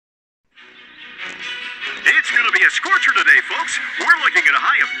be a scorcher today, folks. We're looking at a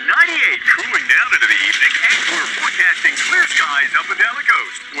high of 98, cooling down into the evening, and we're forecasting clear skies up and down the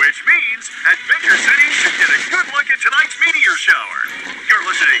coast, which means Adventure City should get a good look at tonight's meteor shower. You're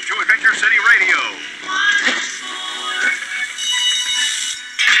listening to Adventure City Radio.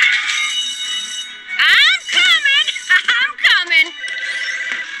 I'm coming. I'm coming.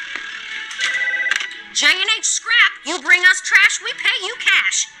 J&H Scrap, you bring us trash, we pay you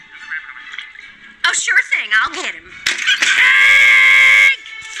cash. Oh, sure thing, I'll get him. Hank!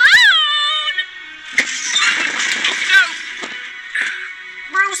 Phone!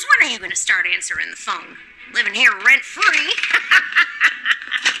 Bruce, when are you going to start answering the phone? Living here rent-free.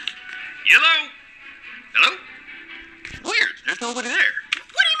 Hello? Hello? Weird, there's nobody there. What do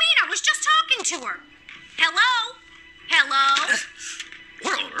you mean? I was just talking to her. Hello? Hello?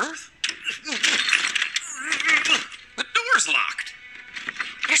 What on earth? The door's locked.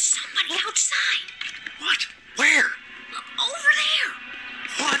 There's somebody outside. What? Where? Over there.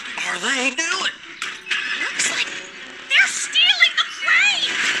 What are they doing? Looks like they're stealing the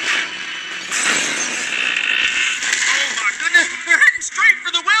crane. Oh my goodness, they're heading straight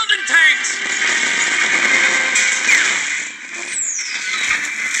for the welding tanks.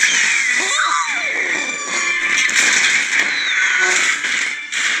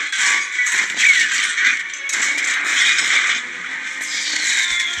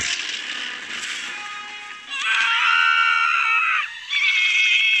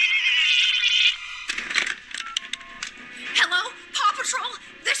 Hello, Paw Patrol.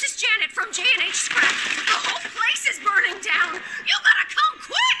 This is Janet from J&H Scrap.